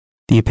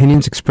The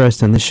opinions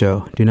expressed on this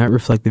show do not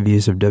reflect the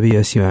views of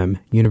WSUM,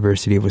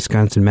 University of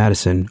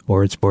Wisconsin-Madison,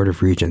 or its Board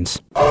of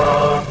Regents.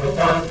 On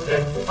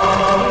Wisconsin,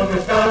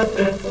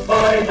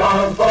 fight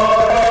on for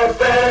our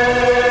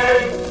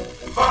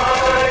faith.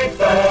 Fight,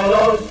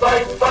 fellows,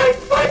 fight,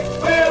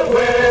 we'll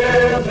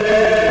win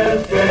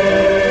this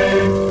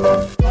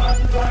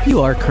game.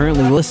 You are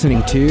currently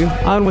listening to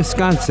On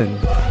Wisconsin,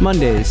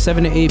 Mondays,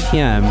 7 to 8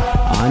 p.m.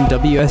 on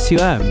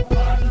WSUM.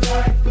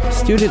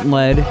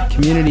 Student-led,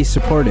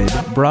 community-supported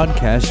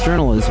broadcast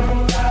journalism.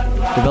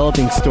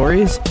 Developing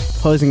stories,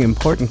 posing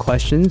important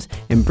questions,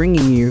 and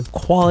bringing you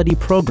quality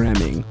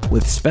programming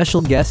with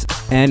special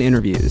guests and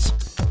interviews.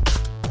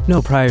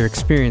 No prior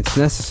experience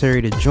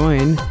necessary to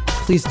join.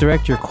 Please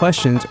direct your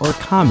questions or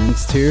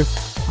comments to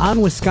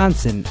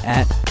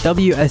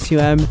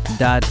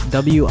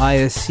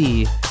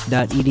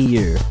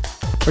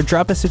onwisconsin@wisc.wisc.edu or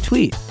drop us a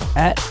tweet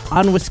at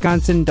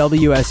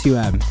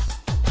onwisconsinwsum.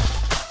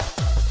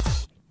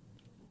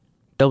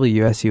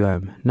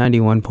 WSUM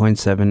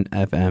 91.7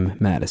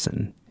 FM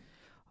Madison.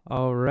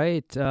 All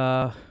right,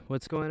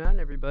 what's going on,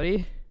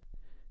 everybody?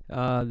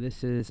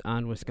 This is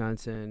On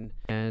Wisconsin,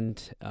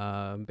 and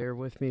bear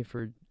with me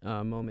for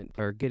a moment.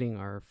 We're getting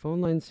our phone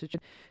lines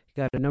situated.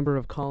 Got a number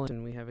of call-ins,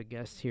 and we have a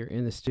guest here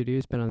in the studio.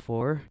 He's been on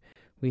before.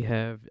 We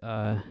have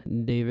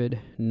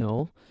David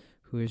Knoll,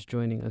 who is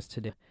joining us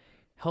today.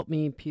 Help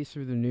me piece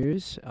through the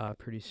news.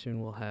 Pretty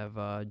soon we'll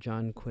have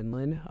John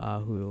Quinlan,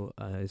 who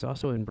is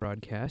also in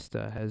broadcast,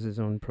 has his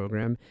own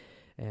program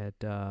at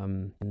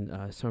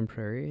Sun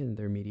Prairie in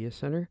their media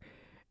center.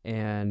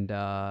 And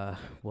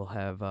we'll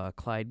have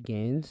Clyde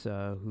Gaines,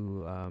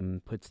 who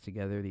puts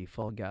together the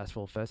Fall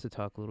Gospel Fest, to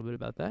talk a little bit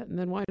about that. And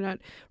then why not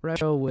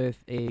wrap up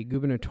with a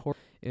gubernatorial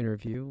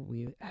interview.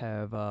 We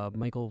have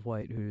Michael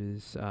White,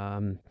 who's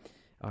going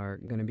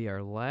to be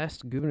our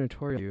last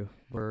gubernatorial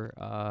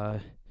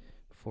for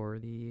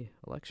the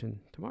election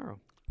tomorrow.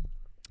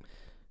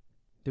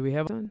 Do we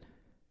have one?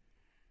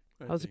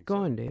 How's it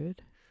going,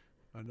 David?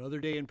 Another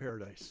day in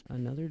paradise.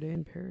 Another day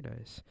in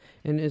paradise.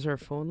 And is our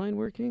phone line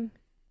working,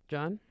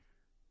 John?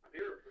 I'm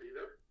here. Are you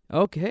there?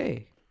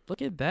 Okay.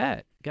 Look at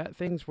that. Got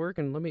things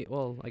working.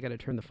 I got to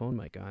turn the phone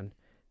mic on.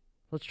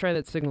 Let's try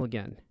that signal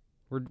again.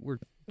 We're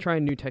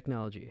trying new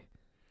technology.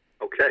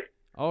 Okay.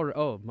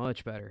 Oh,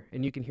 much better.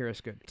 And you can hear us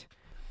good.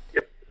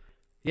 Yep.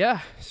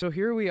 Yeah, so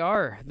here we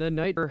are, the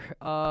night for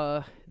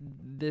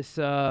this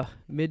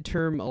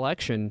midterm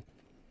election,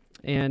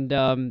 and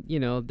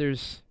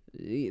there's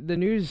the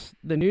news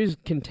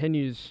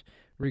continues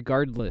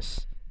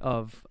regardless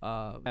of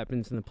what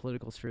happens in the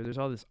political sphere. There's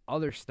all this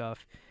other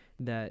stuff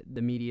that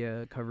the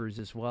media covers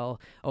as well.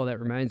 Oh,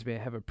 that reminds me, I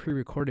have a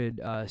pre-recorded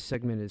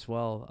segment as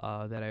well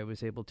that I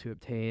was able to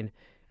obtain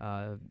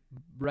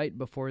right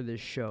before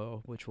this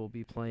show, which we'll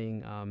be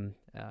playing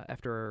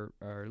after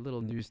our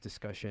little news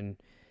discussion.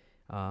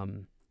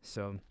 I'm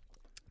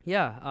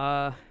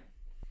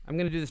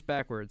going to do this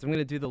backwards. I'm going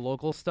to do the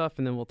local stuff,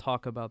 and then we'll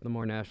talk about the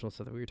more national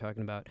stuff that we were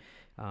talking about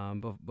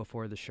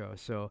before the show.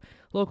 So,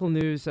 local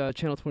news,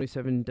 Channel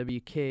 27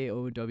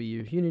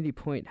 WKOW, Unity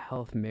Point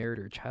Health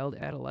Meriter Child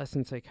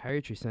Adolescent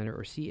Psychiatry Center,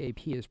 or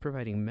CAP, is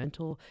providing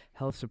mental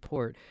health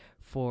support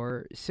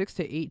for 6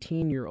 to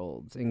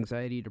 18-year-olds,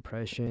 anxiety,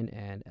 depression,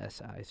 and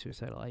SI,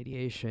 suicidal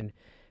ideation.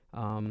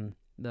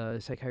 The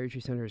Psychiatry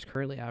Center is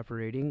currently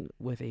operating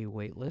with a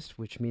wait list,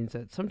 which means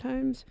that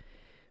sometimes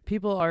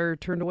people are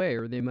turned away,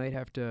 or they might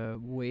have to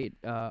wait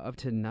up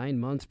to 9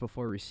 months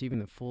before receiving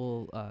the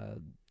full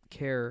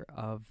care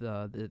of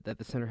that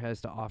the center has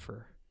to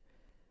offer.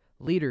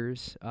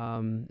 Leaders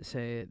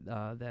say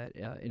that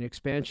an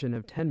expansion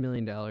of $10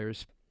 million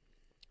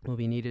will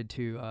be needed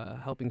to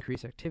help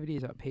increase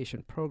activities,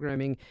 outpatient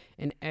programming,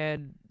 and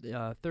add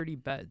 30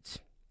 beds.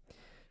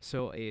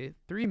 So a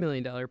 $3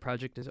 million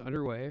project is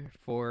underway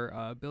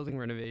for building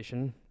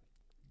renovation,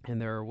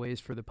 and there are ways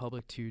for the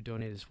public to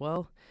donate as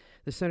well.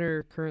 The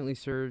center currently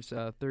serves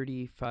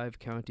 35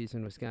 counties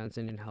in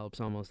Wisconsin and helps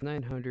almost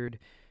 900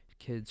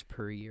 kids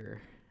per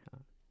year.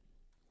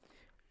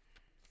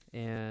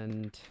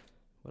 And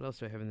what else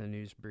do I have in the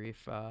news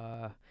brief?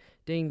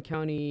 Dane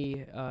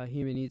County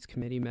Human Needs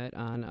Committee met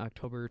on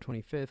October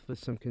 25th with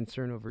some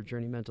concern over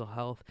Journey Mental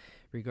Health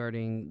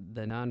regarding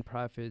the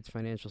nonprofit's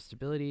financial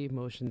stability.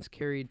 Motions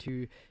carried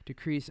to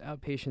decrease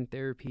outpatient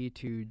therapy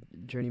to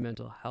Journey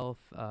Mental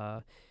Health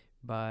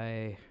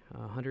by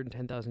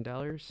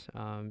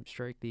 $110,000.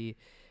 Strike the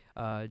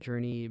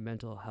Journey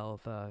Mental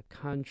Health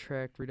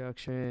contract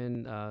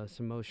reduction.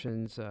 Some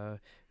motions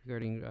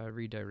regarding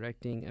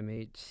redirecting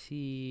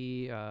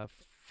MHC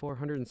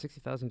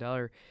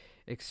 $460,000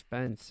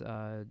 expense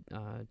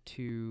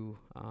to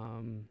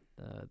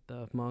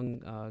the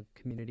Hmong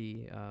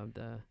community,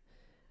 the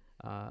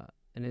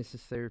Anesthesia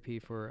therapy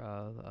for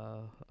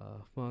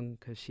Hmong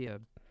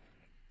Kashiab.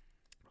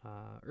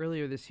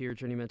 Earlier this year,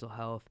 Journey Mental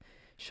Health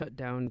shut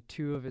down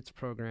two of its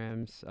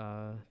programs,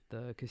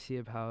 the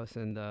Kashiab House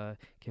and the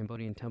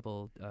Cambodian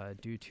Temple,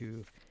 due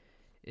to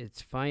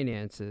its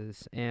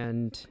finances.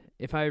 And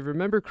if I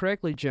remember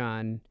correctly,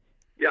 John,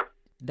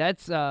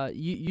 That's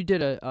you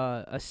did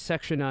a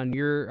section on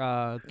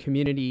your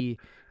community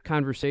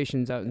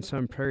conversations out in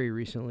Sun Prairie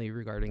recently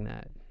regarding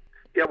that.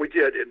 Yeah, we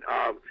did, and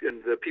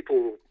the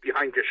people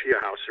behind Kashia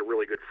House are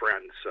really good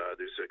friends.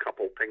 There's a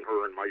couple, Peng He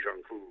and Mai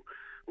Zheng Fu,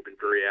 who've been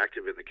very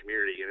active in the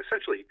community, and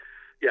essentially,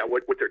 yeah,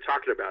 what they're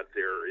talking about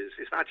there is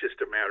not just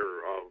a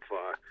matter of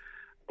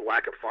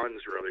lack of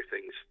funds or other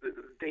things.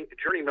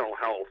 Journey Mental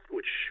Health,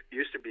 which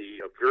used to be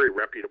a very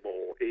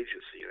reputable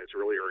agency in its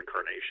earlier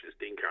incarnation as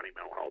Dane County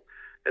Mental Health,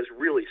 has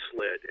really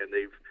slid, and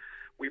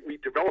we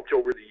developed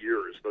over the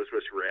years, those of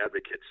us who are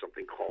advocates,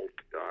 something called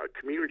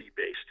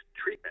community-based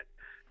treatment.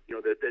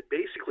 That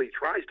basically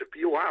tries to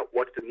feel out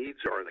what the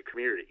needs are in the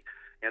community.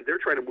 And they're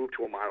trying to move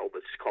to a model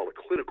that's called a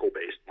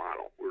clinical-based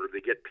model, where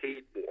they get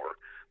paid more,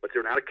 but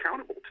they're not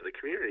accountable to the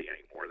community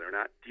anymore. They're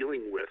not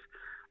dealing with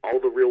all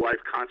the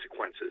real-life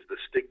consequences,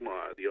 the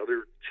stigma, the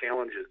other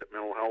challenges that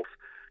mental health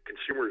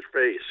consumers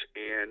face.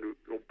 And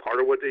part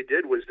of what they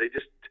did was they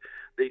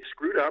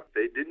screwed up.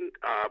 They didn't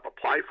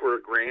apply for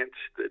a grant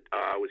that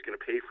was going to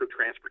pay for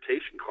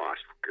transportation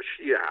costs for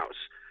Kashia House,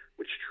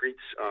 which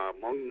treats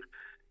Hmong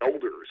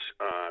elders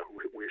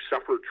who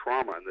suffered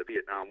trauma in the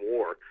Vietnam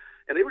War,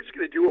 and they were just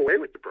going to do away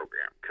with the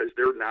program because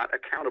they're not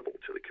accountable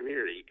to the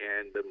community.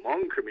 And the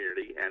Hmong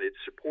community and its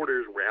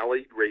supporters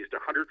rallied, raised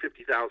 $150,000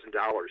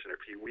 in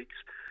a few weeks,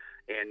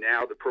 and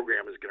now the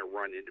program is going to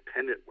run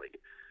independently.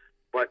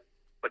 But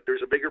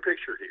there's a bigger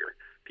picture here.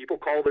 People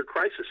call their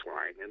crisis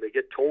line, and they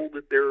get told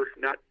that they're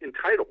not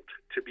entitled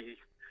to be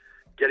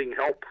getting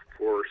help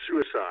for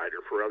suicide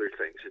or for other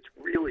things. It's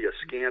really a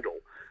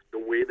scandal the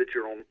way that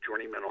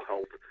Journey Mental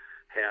Health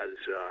has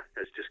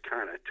just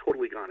kind of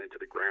totally gone into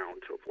the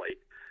ground of late.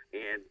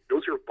 And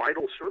those are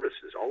vital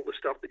services. All the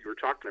stuff that you were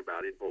talking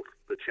about in both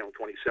the Channel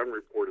 27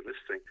 report and this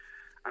thing.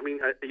 I mean,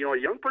 a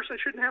young person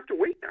shouldn't have to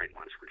wait 9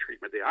 months for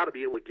treatment. They ought to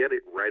be able to get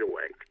it right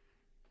away.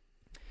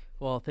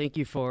 Well, thank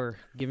you for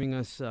giving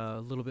us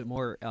a little bit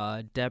more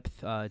depth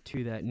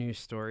to that news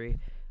story.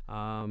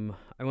 I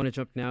want to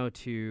jump now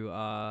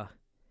to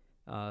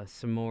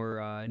some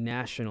more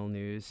national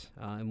news,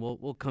 and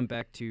we'll come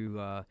back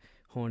to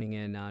honing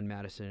in on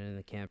Madison and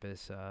the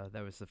campus.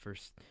 That was the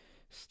first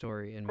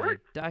story in my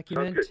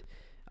document. Just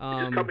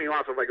cut me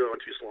off if I go on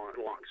too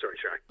long. Sorry,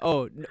 Shai.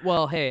 Oh,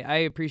 well, hey, I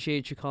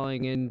appreciate you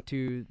calling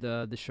into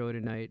the show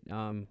tonight,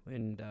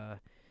 and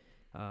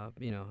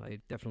I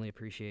definitely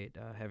appreciate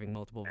having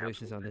multiple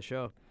voices on the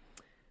show.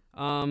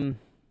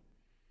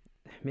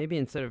 Maybe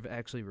instead of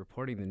actually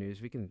reporting the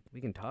news, we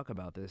can talk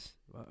about this.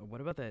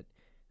 What about that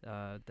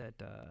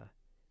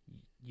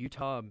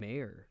Utah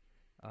mayor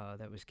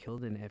that was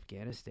killed in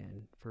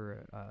Afghanistan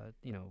for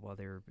while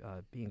they were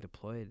being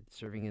deployed,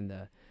 serving in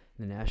the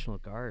National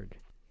Guard?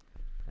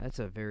 That's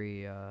a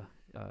very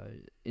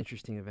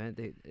interesting event.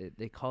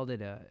 They called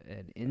it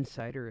an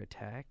insider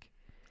attack,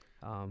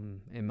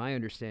 and my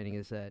understanding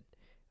is that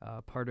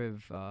part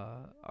of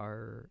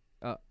our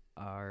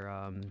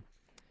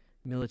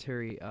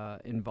military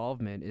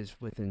involvement is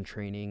within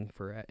training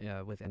for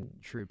within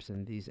troops,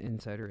 and these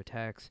insider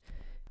attacks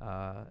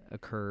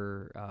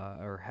occur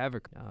or have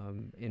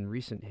occurred in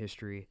recent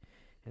history,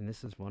 and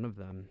this is one of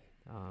them.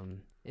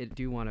 I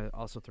do want to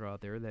also throw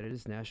out there that it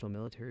is National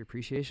Military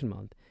Appreciation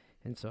Month,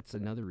 and so it's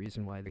another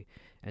reason why it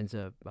ends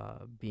up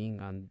being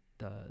on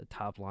the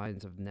top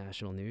lines of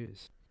national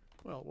news.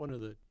 Well, one of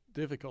the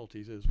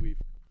difficulties is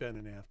we've been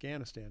in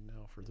Afghanistan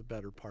now for the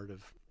better part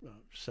of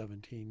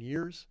 17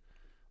 years,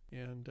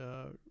 and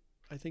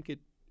I think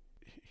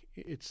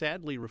it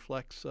sadly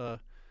reflects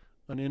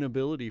an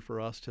inability for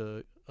us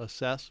to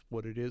assess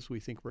what it is we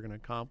think we're going to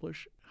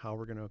accomplish, how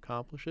we're going to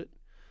accomplish it.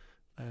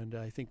 And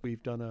I think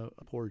we've done a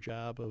poor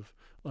job of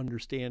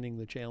understanding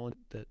the challenge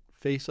that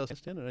face us,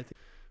 and I think,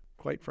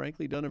 quite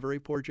frankly, done a very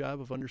poor job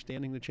of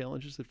understanding the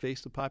challenges that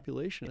face the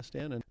population.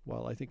 And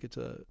while I think it's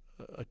a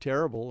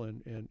terrible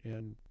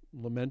and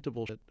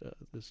lamentable that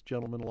this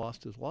gentleman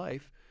lost his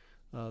life,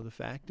 the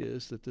fact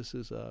is that this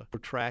is a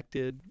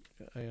protracted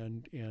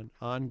and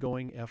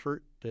ongoing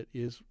effort that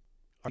is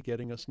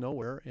getting us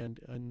nowhere, and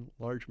in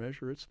large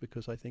measure it's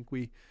because I think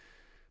we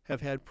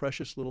have had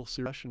precious little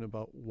discussion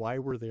about why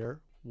we're there,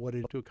 what it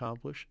is to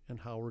accomplish, and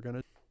how we're going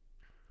to.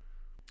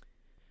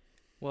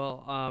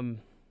 Well,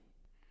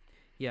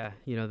 yeah,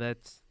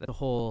 that's a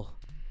whole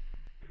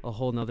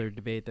nother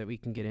debate that we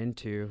can get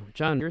into.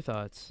 John, your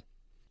thoughts?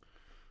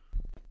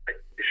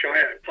 Shai,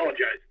 I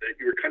apologize that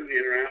you were cutting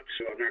in or out,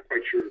 so I'm not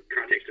quite sure the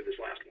context of this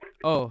last one.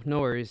 Oh, no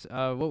worries.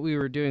 What we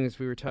were doing is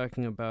we were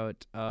talking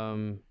about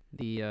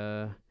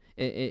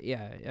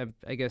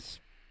I guess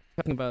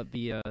talking about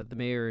the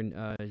mayor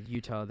in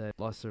Utah that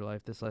lost their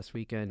life this last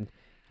weekend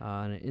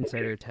on an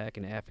insider attack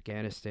in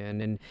Afghanistan,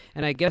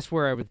 and I guess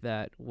where I was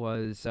that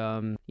was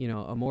a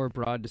more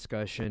broad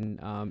discussion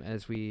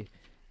as we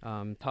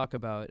talk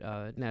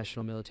about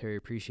National Military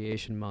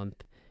Appreciation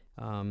Month.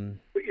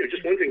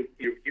 Just one thing,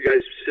 you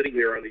guys sitting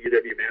there on the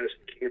UW-Madison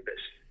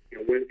campus,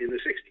 when in the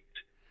 60s,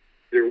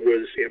 there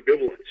was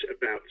ambivalence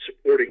about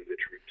supporting the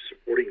troops,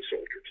 supporting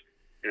soldiers.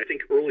 And I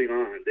think early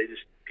on,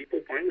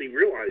 people finally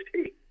realized,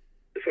 hey,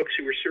 the folks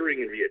who were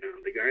serving in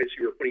Vietnam, the guys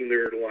who were putting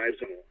their lives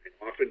on the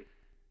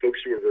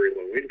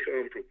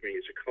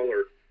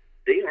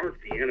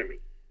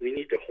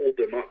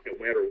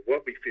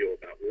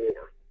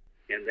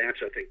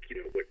think,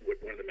 what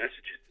one of the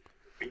messages of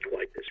a week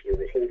like this, where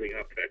we're holding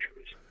up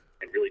veterans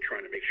and really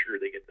trying to make sure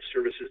they get the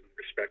services and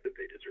respect that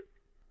they deserve.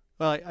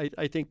 Well,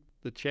 I think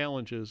the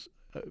challenge is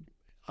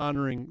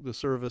honoring the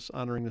service,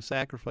 honoring the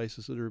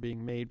sacrifices that are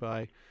being made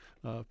by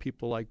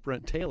people like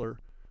Brent Taylor,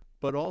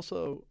 but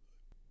also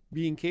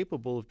being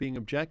capable of being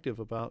objective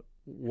about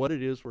what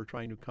it is we're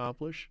trying to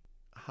accomplish,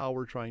 how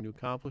we're trying to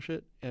accomplish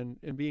it, and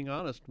being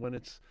honest when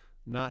it's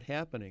not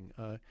happening.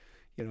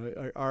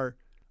 Our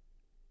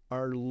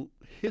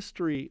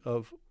history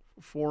of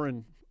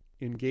foreign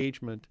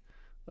engagement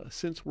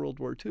since World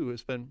War II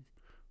has been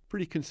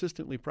pretty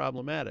consistently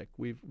problematic.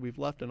 We've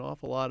left an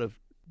awful lot of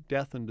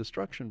death and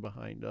destruction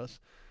behind us.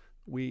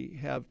 We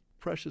have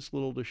precious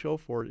little to show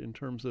for it in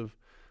terms of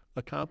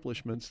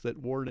accomplishments that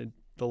warranted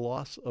the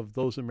loss of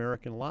those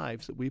American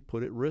lives that we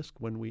put at risk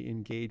when we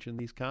engage in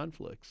these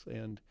conflicts.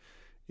 And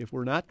if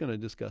we're not going to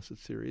discuss it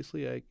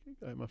seriously,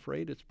 I'm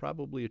afraid it's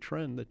probably a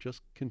trend that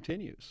just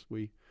continues.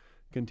 We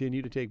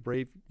continue to take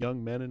brave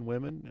young men and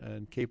women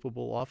and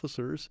capable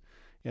officers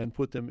and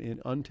put them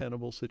in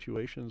untenable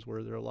situations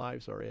where their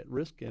lives are at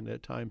risk and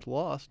at times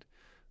lost,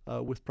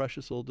 with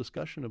precious little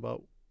discussion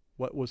about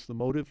what was the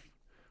motive,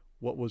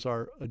 what was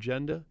our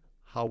agenda,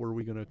 how were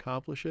we going to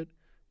accomplish it,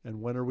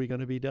 and when are we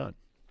going to be done.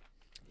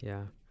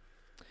 Yeah.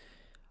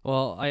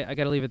 Well, I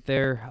got to leave it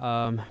there.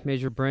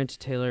 Major Brent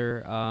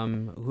Taylor,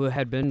 who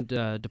had been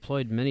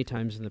deployed many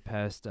times in the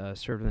past,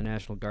 served in the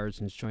National Guard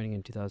since joining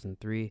in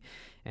 2003.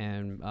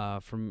 And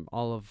from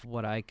all of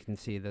what I can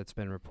see that's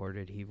been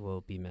reported, he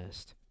will be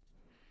missed.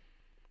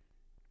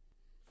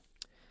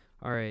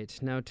 All right.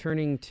 Now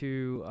turning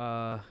to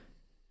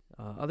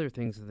other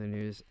things of the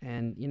news.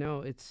 And,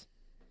 it's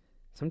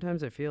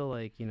sometimes I feel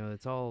like,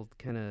 it's all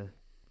kind of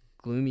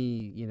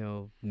gloomy,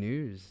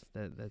 news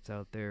that's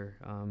out there.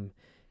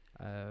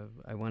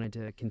 I wanted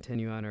to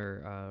continue on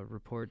our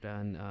report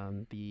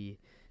on the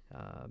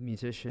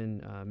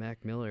musician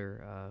Mac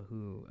Miller,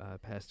 who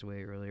passed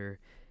away earlier,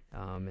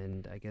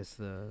 and I guess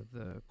the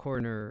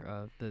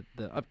coroner, the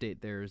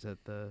update there is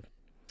that the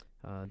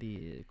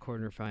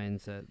coroner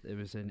finds that it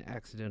was an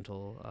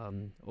accidental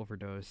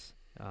overdose.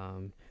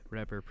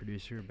 Rapper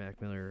producer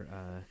Mac Miller,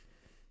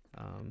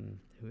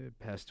 who had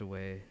passed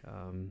away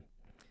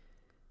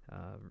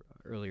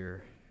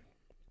earlier,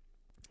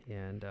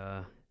 and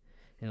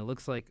it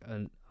looks like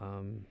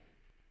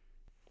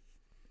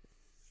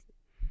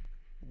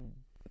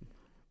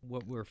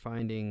what we're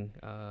finding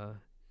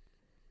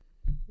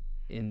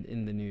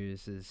in the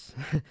news is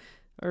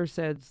are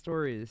sad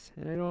stories,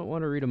 and I don't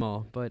want to read them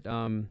all. But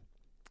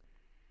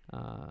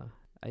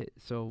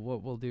so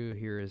what we'll do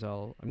here is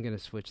I'm going to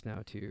switch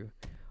now to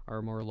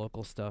our more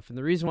local stuff, and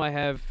the reason why I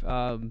have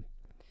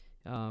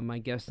my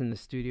guest in the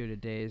studio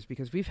today is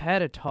because we've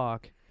had a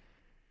talk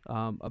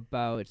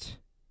about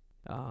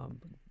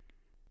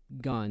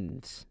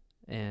guns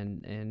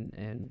and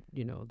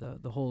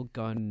the whole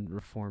gun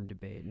reform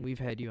debate, and we've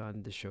had you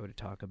on the show to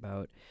talk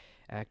about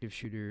active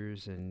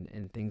shooters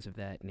and things of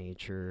that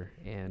nature,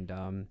 and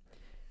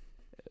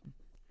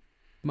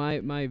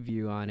my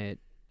view on it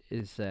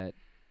is that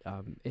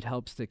it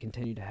helps to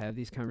continue to have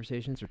these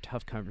conversations. They're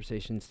tough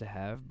conversations to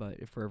have, but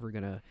if we're ever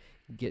going to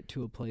get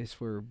to a place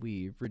where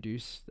we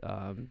reduce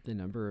the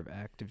number of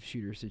active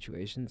shooter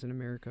situations in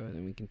America,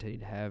 then we continue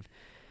to have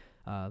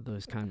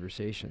those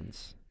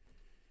conversations.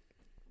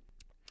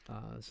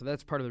 So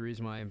that's part of the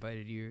reason why I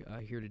invited you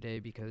here today,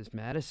 because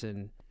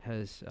Madison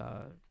has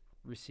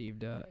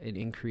received an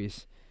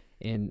increase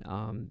in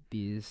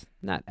these,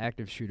 not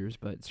active shooters,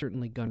 but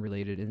certainly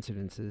gun-related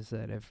incidences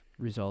that have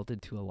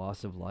resulted to a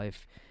loss of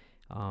life.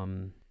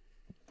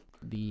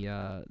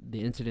 The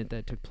incident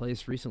that took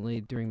place recently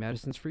during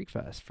Madison's Freak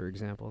Fest, for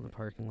example, in the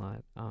parking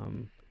lot,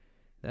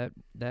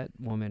 that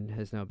woman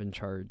has now been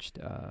charged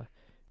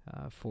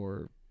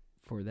for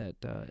that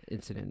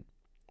incident.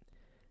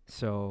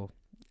 So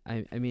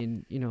I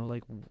mean,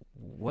 like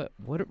what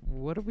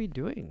are we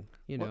doing?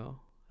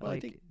 Well, like, I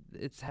think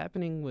it's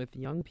happening with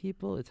young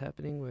people. It's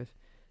happening with,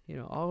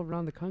 all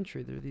around the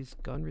country. There are these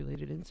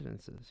gun-related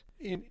incidences.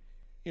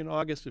 In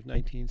August of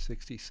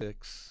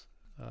 1966,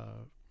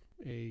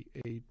 a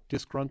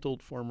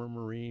disgruntled former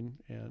Marine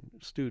and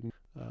student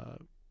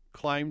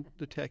climbed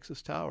the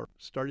Texas Tower,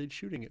 started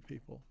shooting at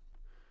people.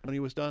 When he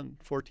was done,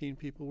 14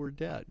 people were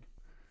dead.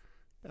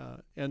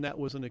 And that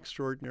was an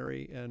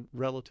extraordinary and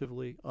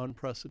relatively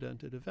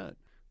unprecedented event.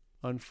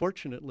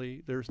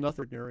 Unfortunately, there's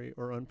nothing ordinary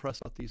or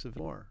unprecedented about these events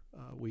anymore.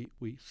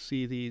 We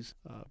see these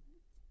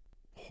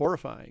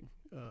horrifying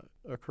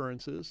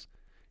occurrences,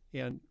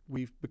 and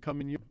we've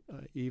become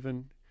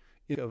even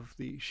of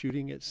the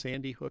shooting at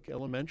Sandy Hook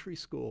Elementary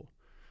School,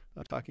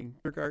 talking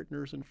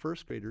kindergartners and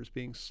first graders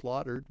being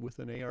slaughtered with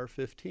an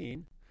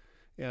AR-15,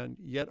 and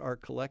yet our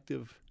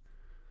collective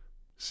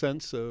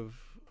sense of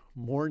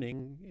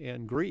mourning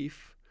and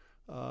grief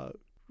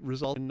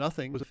resulted in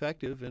nothing was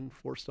effective in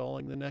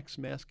forestalling the next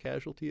mass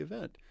casualty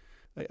event.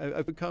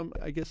 I've become,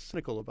 I guess,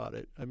 cynical about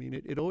it. I mean,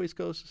 it always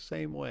goes the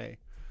same way.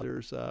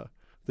 There's the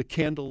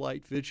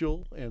candlelight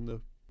vigil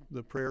and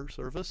the prayer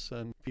service,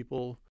 and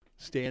people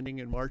standing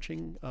and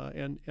marching,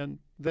 and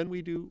then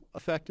we do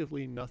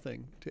effectively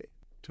nothing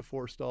to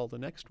forestall the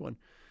next one.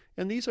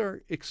 And these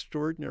are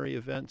extraordinary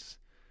events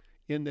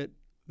in that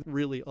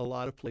really a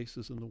lot of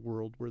places in the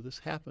world where this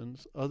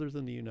happens, other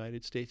than the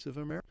United States of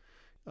America.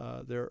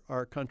 There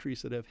are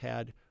countries that have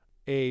had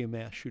a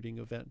mass shooting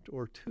event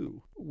or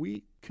two.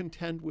 We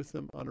contend with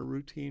them on a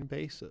routine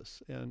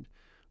basis, and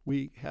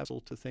we have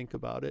to think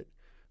about it.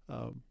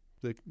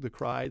 The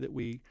cry that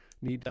we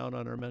need down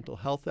on our mental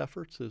health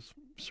efforts is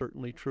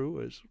certainly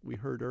true. As we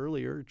heard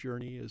earlier,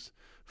 Journey is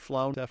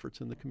floundering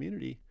efforts in the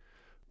community.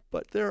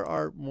 But there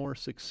are more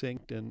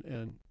succinct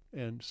and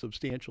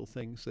substantial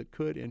things that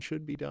could and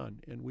should be done,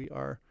 and we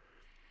are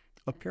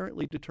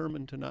apparently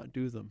determined to not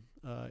do them.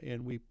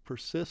 And we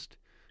persist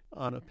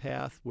on a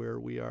path where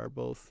we are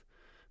both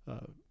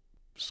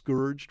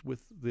scourged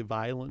with the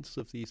violence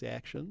of these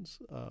actions,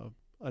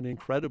 an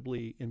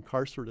incredibly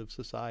incarcerative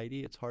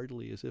society. It's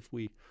hardly as if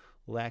we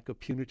lack a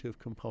punitive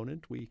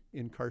component. We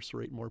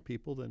incarcerate more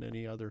people than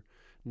any other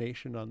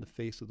nation on the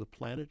face of the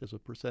planet as a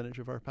percentage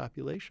of our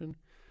population.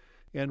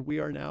 And we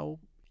are now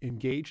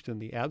engaged in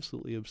the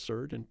absolutely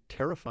absurd and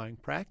terrifying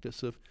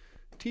practice of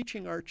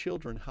teaching our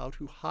children how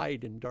to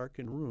hide in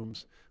darkened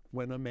rooms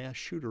when a mass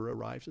shooter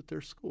arrives at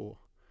their school.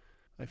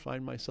 I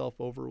find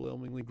myself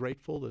overwhelmingly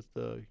grateful that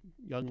the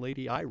young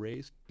lady I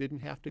raised didn't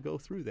have to go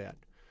through that.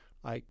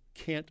 I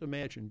can't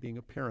imagine being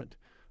a parent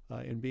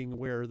and being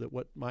aware that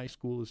what my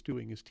school is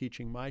doing is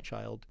teaching my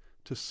child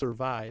to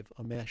survive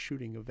a mass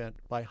shooting event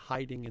by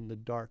hiding in the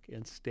dark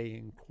and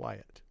staying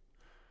quiet.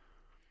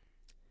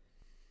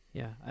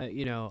 Yeah,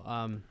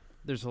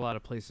 there's a lot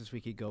of places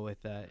we could go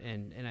with that,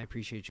 and I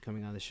appreciate you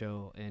coming on the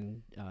show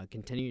and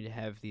continue to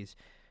have these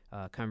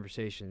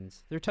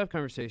conversations. They're tough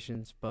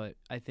conversations, but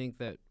I think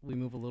that we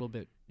move a little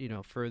bit,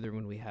 further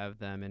when we have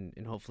them,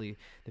 and hopefully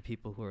the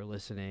people who are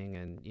listening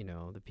and,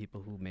 the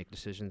people who make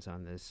decisions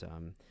on this,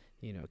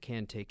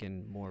 can take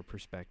in more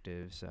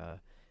perspectives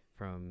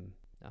from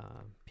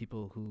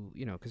people who,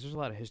 because there's a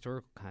lot of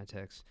historical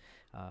context.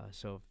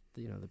 So,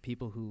 the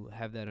people who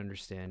have that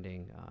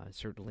understanding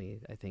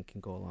certainly, I think,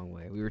 can go a long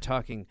way. We were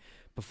talking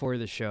before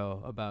the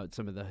show about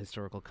some of the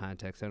historical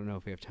context. I don't know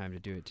if we have time to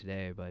do it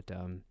today, but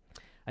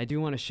I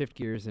do want to shift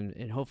gears,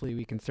 and hopefully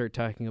we can start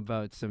talking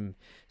about some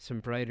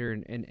brighter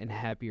and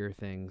happier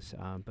things.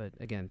 But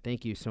again,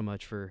 thank you so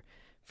much for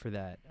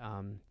that.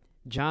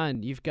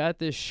 John, you've got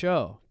this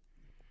show.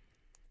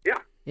 Yeah.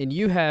 And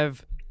you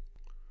have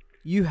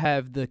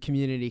the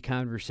community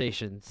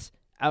conversations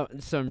out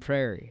in Sun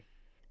Prairie.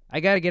 I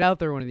got to get out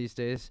there one of these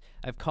days.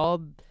 I've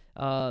called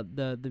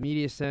the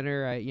media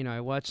center. I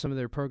watch some of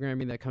their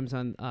programming that comes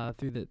on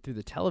through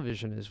the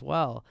television as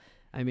well.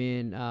 I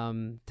mean,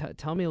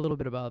 tell me a little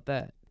bit about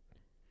that.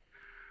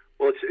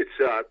 Well, it's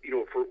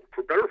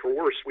for better or for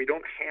worse, we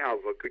don't have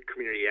a good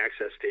community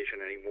access station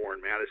anymore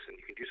in Madison.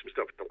 You can do some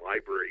stuff at the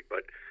library,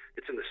 but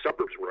it's in the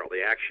suburbs where all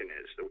the action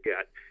is. So we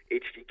got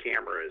HD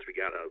cameras, we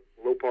got a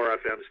low power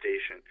FM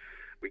station.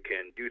 We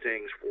can do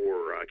things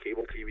for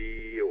cable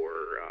TV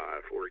or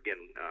for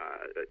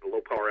a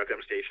low power FM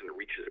station that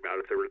reaches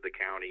about a third of the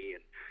county,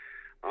 and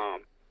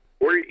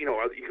or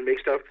you can make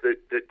stuff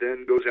that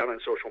then goes out on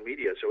social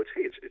media. So it's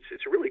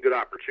a really good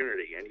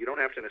opportunity, and you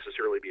don't have to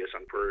necessarily be a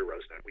Sun Prairie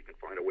resident. We can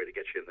find a way to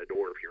get you in the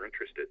door if you're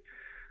interested.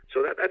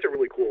 So that's a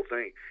really cool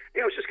thing.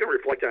 I was just going to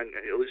reflect on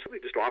something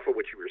just off of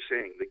what you were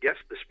saying. The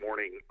guest this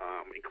morning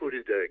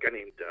included a guy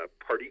named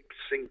Pardeep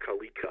Singh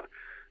Kalika,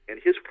 and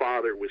his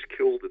father was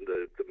killed in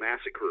the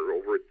massacre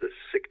over at the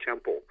Sikh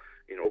temple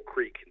in Oak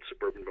Creek in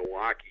suburban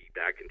Milwaukee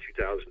back in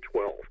 2012.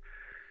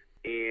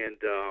 And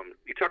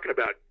you're talking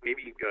about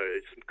maybe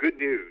some good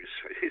news.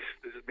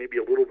 This is maybe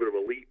a little bit of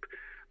a leap,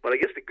 but I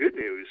guess the good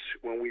news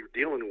when we're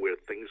dealing with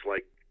things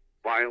like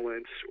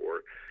violence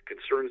or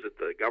concerns that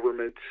the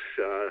government,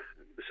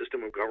 the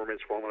system of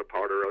government's falling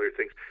apart or other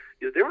things,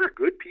 there are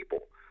good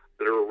people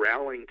that are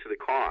rallying to the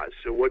cause.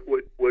 So what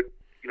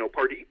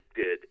Pardeep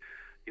did,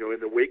 in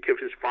the wake of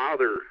his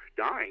father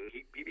dying,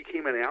 he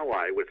became an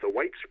ally with a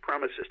white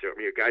supremacist. I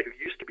mean, a guy who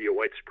used to be a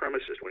white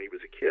supremacist when he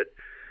was a kid,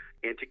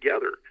 and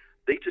together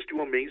they just do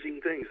amazing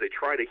things. They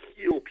try to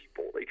heal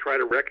people. They try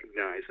to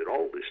recognize that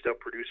all this stuff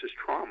produces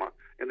trauma,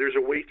 and there's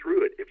a way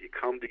through it. If you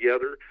come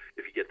together,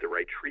 if you get the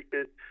right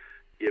treatment,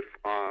 if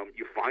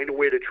you find a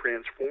way to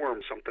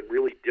transform something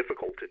really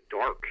difficult and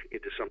dark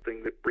into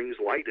something that brings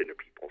light into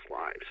people's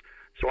lives.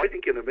 So I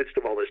think in the midst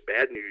of all this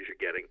bad news you're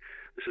getting,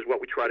 this is what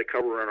we try to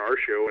cover on our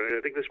show, and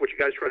I think this is what you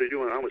guys try to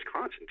do in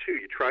Wisconsin, too.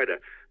 You try to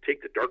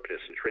take the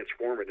darkness and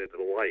transform it into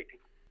the light.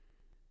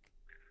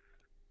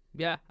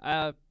 Yeah,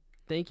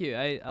 thank you.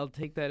 I'll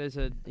take that as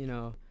that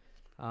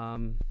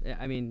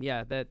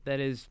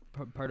is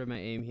part of my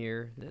aim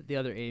here. The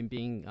other aim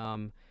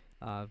being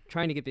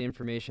trying to get the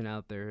information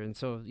out there. And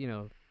so,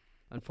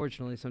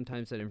 unfortunately,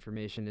 sometimes that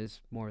information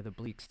is more of the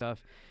bleak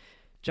stuff.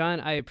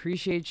 John, I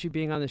appreciate you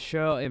being on the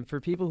show. And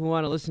for people who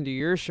want to listen to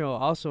your show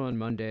also on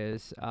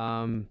Mondays,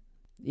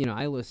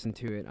 I listen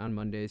to it on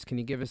Mondays. Can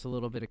you give us a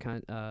little bit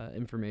of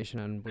information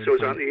on where So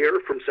it's on the air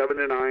from 7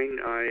 to 9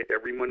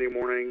 every Monday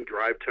morning,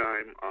 drive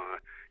time.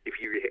 If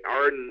you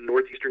are in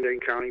northeastern Dane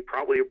County,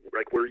 probably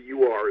like where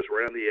you are is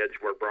right on the edge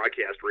of our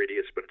broadcast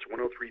radius, but it's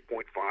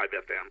 103.5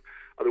 FM.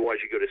 Otherwise,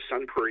 you go to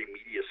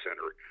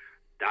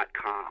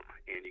sunprairiemediacenter.com,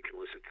 and you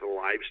can listen to the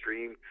live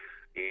stream,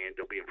 and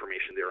there'll be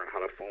information there on how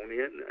to phone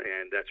in.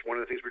 And that's one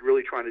of the things we're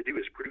really trying to do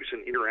is produce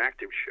an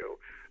interactive show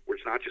where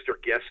it's not just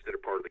our guests that are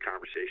part of the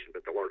conversation,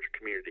 but the larger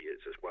community is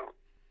as well.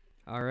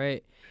 All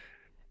right.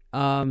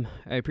 I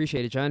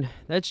appreciate it, John.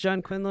 That's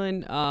John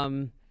Quinlan,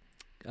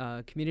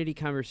 Community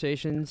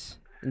Conversations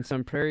in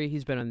Sun Prairie.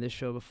 He's been on this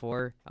show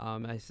before.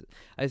 I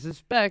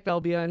suspect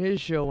I'll be on his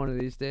show one of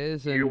these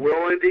days. And you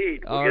will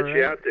indeed. We'll get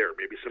you right. out there.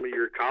 Maybe some of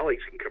your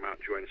colleagues can come out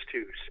and join us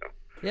too. So.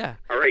 Yeah.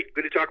 All right.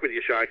 Good to talk with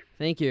you, Shai.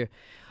 Thank you.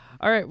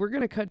 All right, we're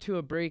going to cut to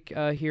a break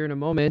here in a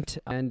moment,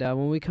 and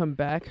when we come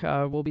back,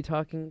 we'll be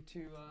talking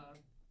to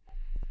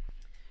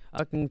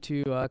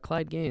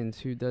Clyde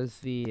Gaines, who does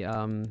the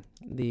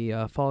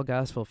Fall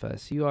Gospel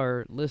Fest. You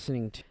are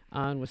listening to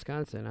On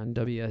Wisconsin on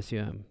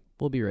WSUM.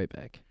 We'll be right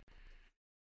back.